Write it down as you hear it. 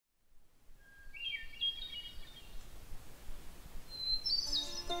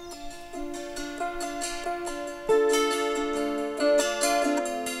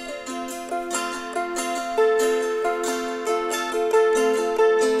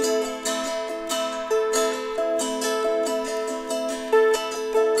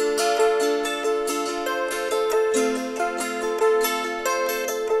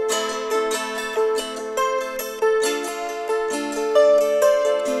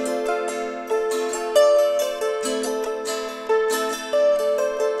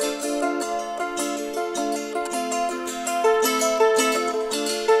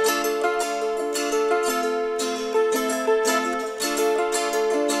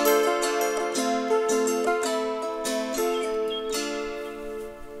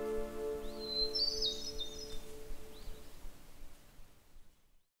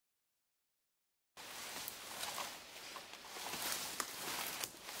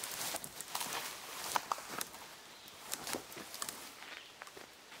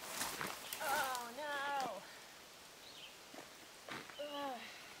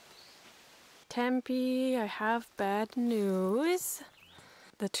Tempe, I have bad news.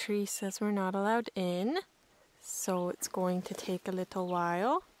 The tree says we're not allowed in, so it's going to take a little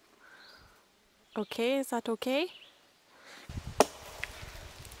while. Okay, is that okay?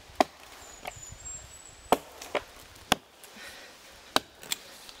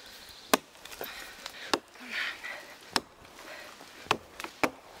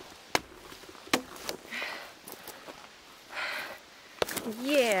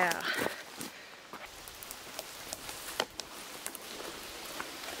 Yeah.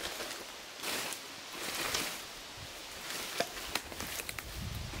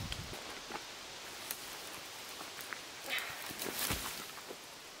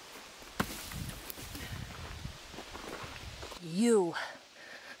 You.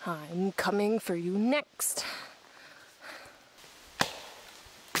 I'm coming for you next.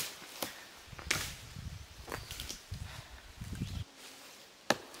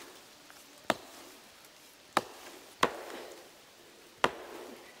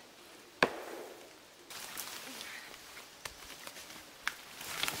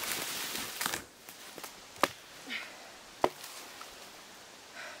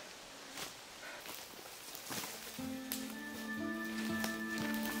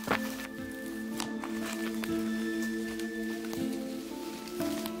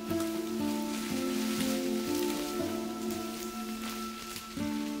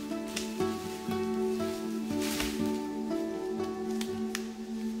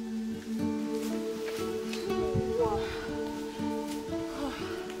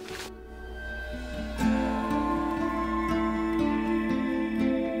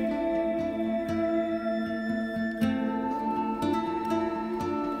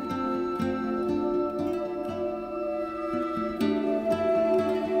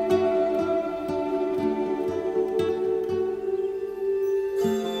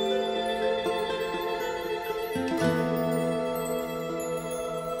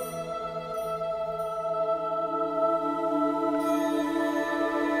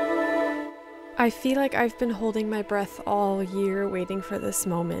 I feel like I've been holding my breath all year waiting for this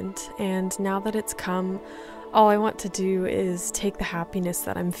moment, and now that it's come, all I want to do is take the happiness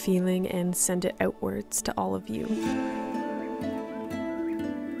that I'm feeling and send it outwards to all of you.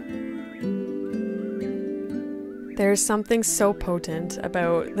 There's something so potent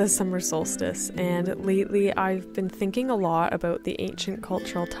about the summer solstice, and lately I've been thinking a lot about the ancient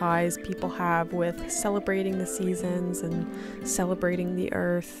cultural ties people have with celebrating the seasons and celebrating the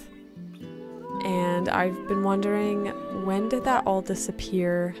earth. And I've been wondering, when did that all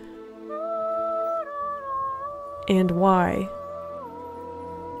disappear? And why?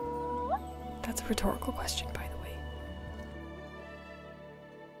 That's a rhetorical question, by the way.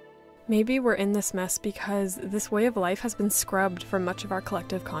 Maybe we're in this mess because this way of life has been scrubbed from much of our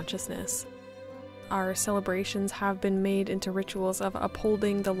collective consciousness. Our celebrations have been made into rituals of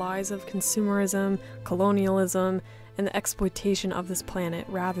upholding the lies of consumerism, colonialism, and the exploitation of this planet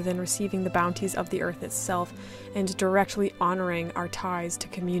rather than receiving the bounties of the earth itself and directly honoring our ties to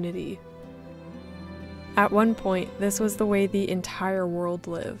community. At one point, this was the way the entire world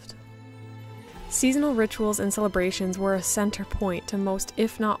lived. Seasonal rituals and celebrations were a center point to most,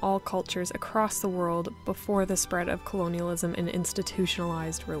 if not all, cultures across the world before the spread of colonialism and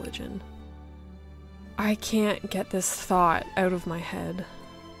institutionalized religion. I can't get this thought out of my head.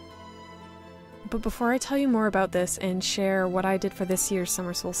 But before I tell you more about this and share what I did for this year's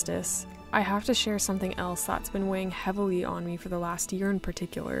summer solstice, I have to share something else that's been weighing heavily on me for the last year in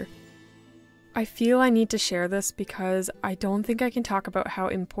particular. I feel I need to share this because I don't think I can talk about how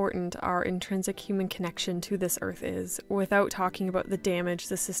important our intrinsic human connection to this earth is without talking about the damage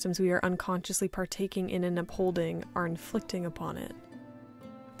the systems we are unconsciously partaking in and upholding are inflicting upon it.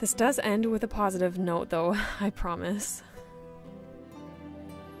 This does end with a positive note though, I promise.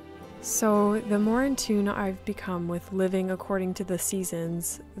 So, the more in tune I've become with living according to the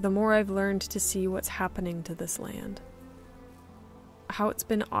seasons, the more I've learned to see what's happening to this land. How it's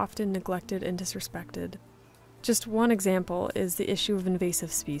been often neglected and disrespected. Just one example is the issue of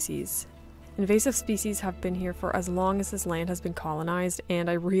invasive species. Invasive species have been here for as long as this land has been colonized, and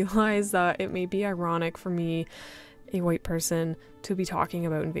I realize that it may be ironic for me, a white person, to be talking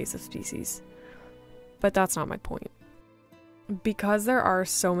about invasive species. But that's not my point. Because there are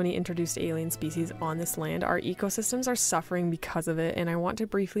so many introduced alien species on this land, our ecosystems are suffering because of it, and I want to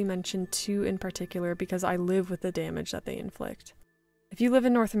briefly mention two in particular because I live with the damage that they inflict. If you live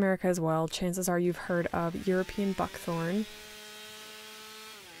in North America as well, chances are you've heard of European buckthorn,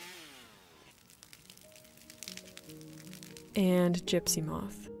 and gypsy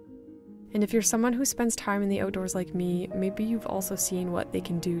moth. And if you're someone who spends time in the outdoors like me, maybe you've also seen what they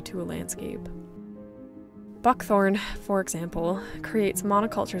can do to a landscape. Buckthorn, for example, creates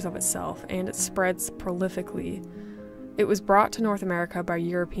monocultures of itself, and it spreads prolifically. It was brought to North America by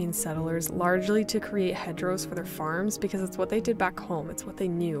European settlers largely to create hedgerows for their farms because it's what they did back home, it's what they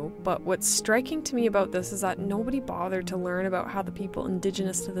knew. But what's striking to me about this is that nobody bothered to learn about how the people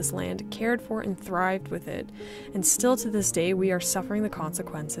indigenous to this land cared for and thrived with it. And still to this day, we are suffering the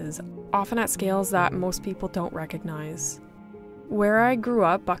consequences, often at scales that most people don't recognize. Where I grew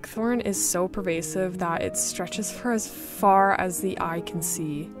up, buckthorn is so pervasive that it stretches for as far as the eye can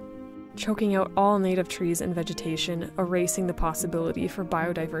see, choking out all native trees and vegetation, erasing the possibility for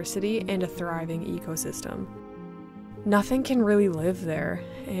biodiversity and a thriving ecosystem. Nothing can really live there,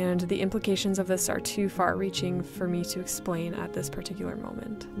 and the implications of this are too far-reaching for me to explain at this particular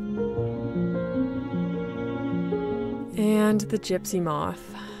moment. And the gypsy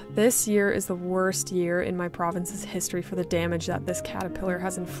moth. This year is the worst year in my province's history for the damage that this caterpillar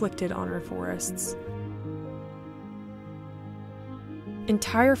has inflicted on our forests.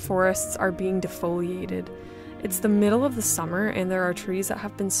 Entire forests are being defoliated. It's the middle of the summer and there are trees that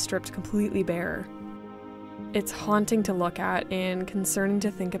have been stripped completely bare. It's haunting to look at and concerning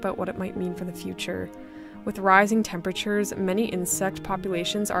to think about what it might mean for the future. With rising temperatures, many insect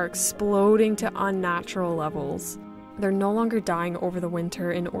populations are exploding to unnatural levels. They're no longer dying over the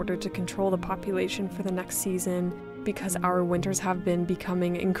winter in order to control the population for the next season because our winters have been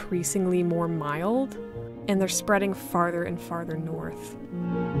becoming increasingly more mild, and they're spreading farther and farther north.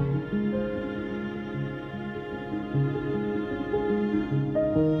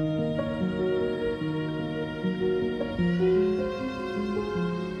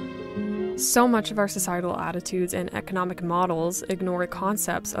 So much of our societal attitudes and economic models ignore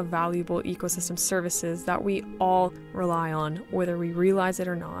concepts of valuable ecosystem services that we all rely on, whether we realize it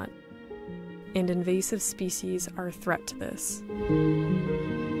or not. And invasive species are a threat to this.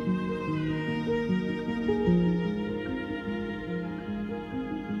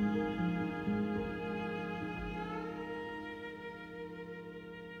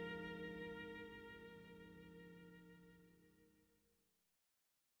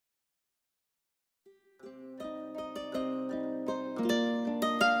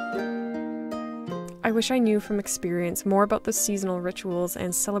 I wish I knew from experience more about the seasonal rituals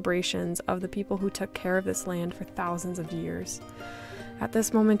and celebrations of the people who took care of this land for thousands of years. At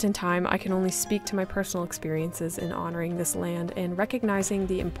this moment in time, I can only speak to my personal experiences in honoring this land and recognizing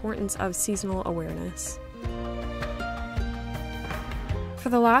the importance of seasonal awareness. For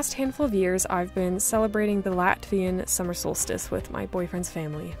the last handful of years, I've been celebrating the Latvian summer solstice with my boyfriend's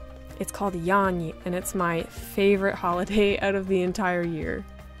family. It's called Jāņi, and it's my favorite holiday out of the entire year.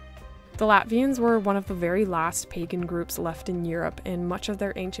 The Latvians were one of the very last pagan groups left in Europe, and much of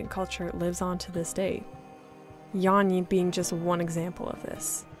their ancient culture lives on to this day. Jāņi being just one example of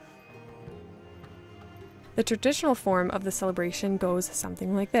this. The traditional form of the celebration goes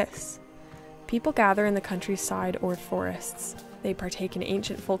something like this. People gather in the countryside or forests. They partake in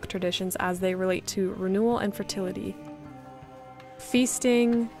ancient folk traditions as they relate to renewal and fertility.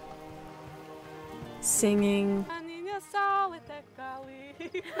 Feasting, singing,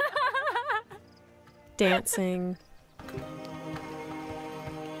 dancing,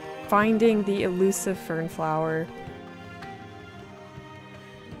 finding the elusive fernflower.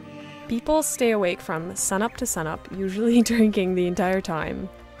 People stay awake from sunup to sunup, usually drinking the entire time.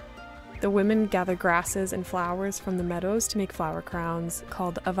 The women gather grasses and flowers from the meadows to make flower crowns,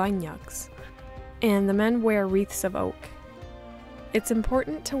 called vainags. And the men wear wreaths of oak. It's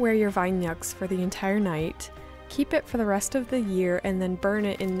important to wear your vainags for the entire night, keep it for the rest of the year, and then burn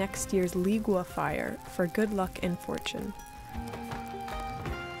it in next year's ligua fire for good luck and fortune.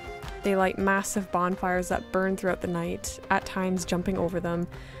 They light massive bonfires that burn throughout the night, at times jumping over them,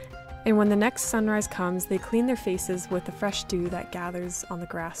 and when the next sunrise comes, they clean their faces with the fresh dew that gathers on the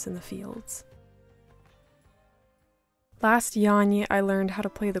grass in the fields. Last Jāņi, I learned how to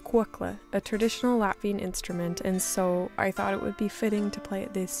play the kokle, a traditional Latvian instrument, and so I thought it would be fitting to play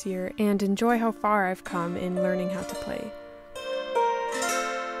it this year and enjoy how far I've come in learning how to play.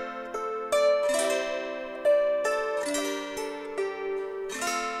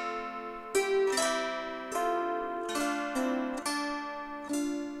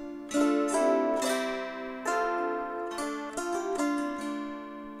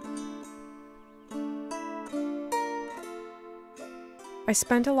 I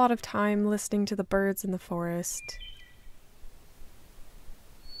spent a lot of time listening to the birds in the forest.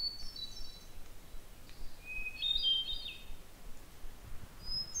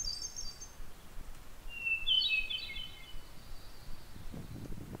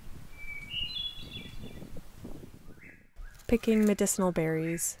 picking medicinal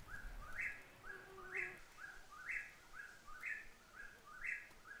berries,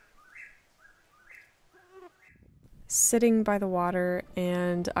 sitting by the water,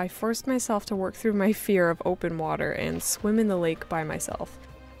 and I forced myself to work through my fear of open water and swim in the lake by myself.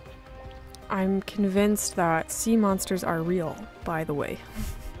 I'm convinced that sea monsters are real, by the way.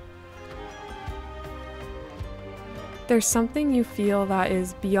 There's something you feel that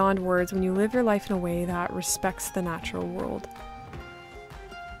is beyond words when you live your life in a way that respects the natural world.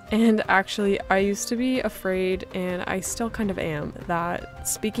 And actually, I used to be afraid, and I still kind of am, that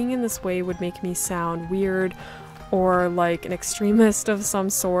speaking in this way would make me sound weird or like an extremist of some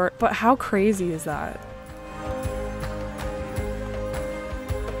sort, but how crazy is that?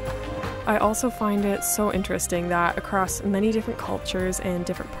 I also find it so interesting that across many different cultures and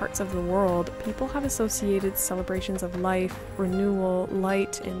different parts of the world, people have associated celebrations of life, renewal,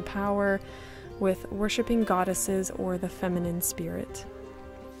 light, and power with worshipping goddesses or the feminine spirit.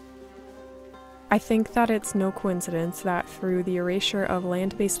 I think that it's no coincidence that through the erasure of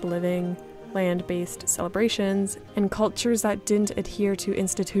land-based living, land-based celebrations, and cultures that didn't adhere to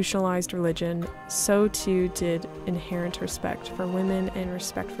institutionalized religion, so too did inherent respect for women and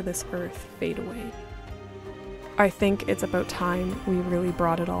respect for this earth fade away. I think it's about time we really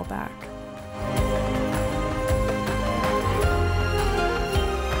brought it all back.